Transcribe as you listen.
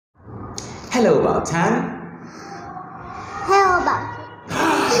Hello, Baltan. Hello, Bảo.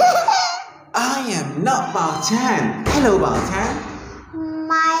 I am not Baltan. Hello, Baltan.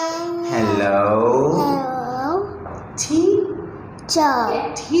 My name. Hello. Hello.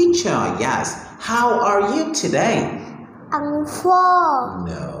 Teacher. Teacher, yes. How are you today? I'm full.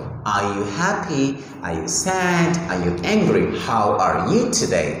 No. Are you happy? Are you sad? Are you angry? How are you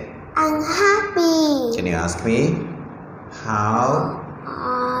today? I'm happy. Can you ask me? How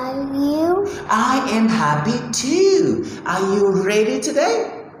Are you? I am happy too. Are you ready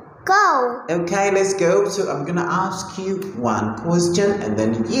today? Go. Okay, let's go. So I'm gonna ask you one question and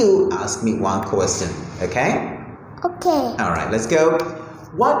then you ask me one question. Okay? Okay. Alright, let's go.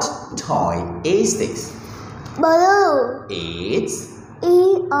 What toy is this? Blue. It's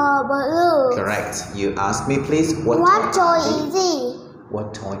Blue. correct. You ask me please. What toy is it?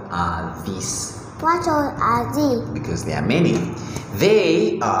 What toy are these? What toy are these? Because there are many.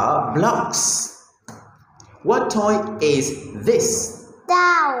 They are blocks. What toy is this?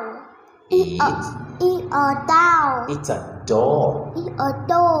 Doll. It's A doll. It's a doll. It's a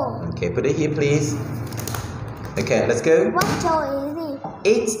doll. Okay, put it here, please. Okay, let's go. What toy is it?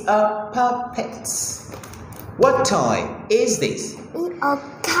 It's a puppet. What toy is this? It's a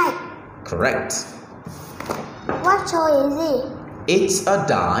cat. Correct. What toy is it? It's a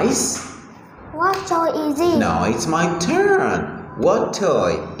dice. What toy is it? Now it's my turn. What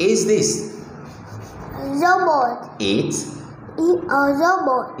toy is this? Robot. It's A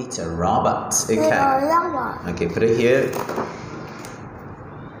robot. It's a robot. It's Okay. a robot. Okay, put it here.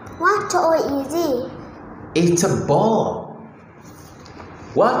 What toy is it? It's a ball.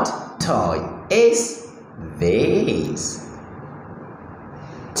 What toy is this?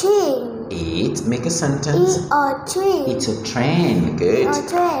 Train. Make a sentence. It's a train. It's a train. Good. A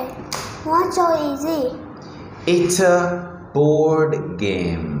train. What toy is it? It's a board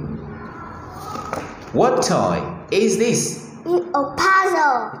game. What toy is this? It's a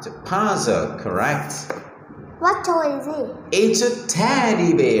puzzle. It's a puzzle. Correct. What toy is it? It's a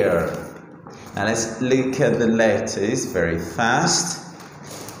teddy bear. Now let's look at the letters very fast.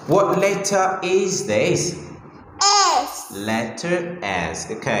 What letter is this? S. Letter S.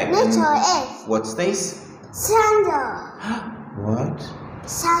 Okay. Letter S. What's this? Sandal. What?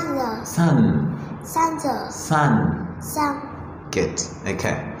 Sandal. Sun. Sandal. Sun. Sun. Good.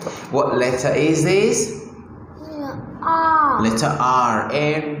 Okay. What letter is this? R. Letter R.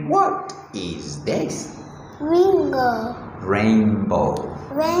 And what is this? Ringer. Rainbow.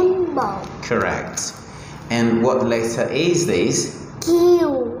 Rainbow. Correct. And what letter is this?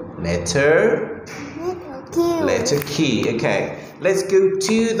 Q. Letter Q. Letter Q. Okay. Let's go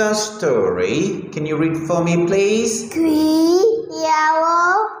to the story. Can you read for me, please? Green,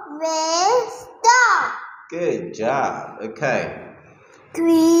 yellow, red, stop. Good job. Okay.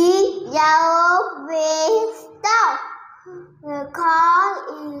 Green, yellow, red, stop. The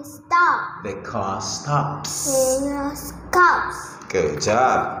car is stopped. The car stops. It stops. Good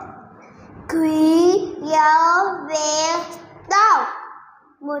job. Green, yellow, red, stop.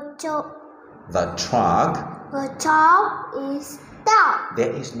 The truck. The truck is stopped.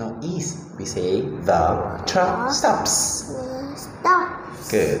 There is no is. We say the truck stops. Stop.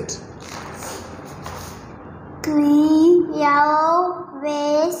 Good. Green, yellow,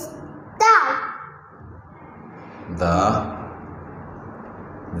 red, stop. The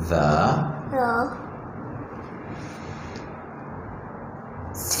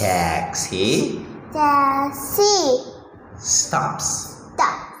taxi stops.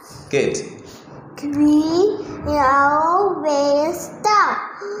 Stop. Good. Green, yellow, red, stop.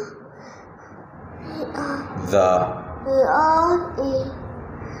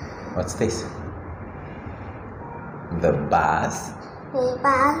 What's this? The bus The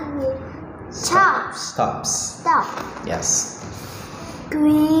bus will stop. stops. Yes.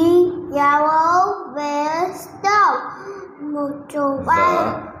 Green, yellow, red, stop.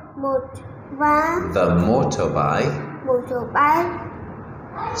 Motorbike. The motorbike Motorbike.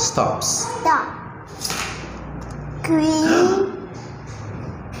 stops. Stop. Green,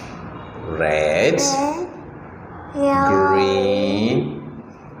 Red, yellow, green.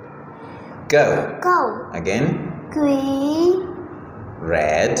 Go. go. Again. Green,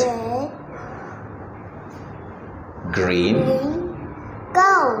 Red, red, green. green,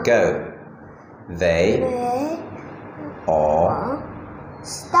 go. Go. They Red, all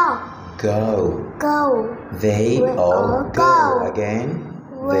stop. go. Go. They We all all go. go. Again.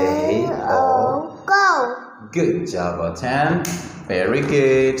 We They all all go. Good job, Altan. Very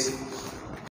good.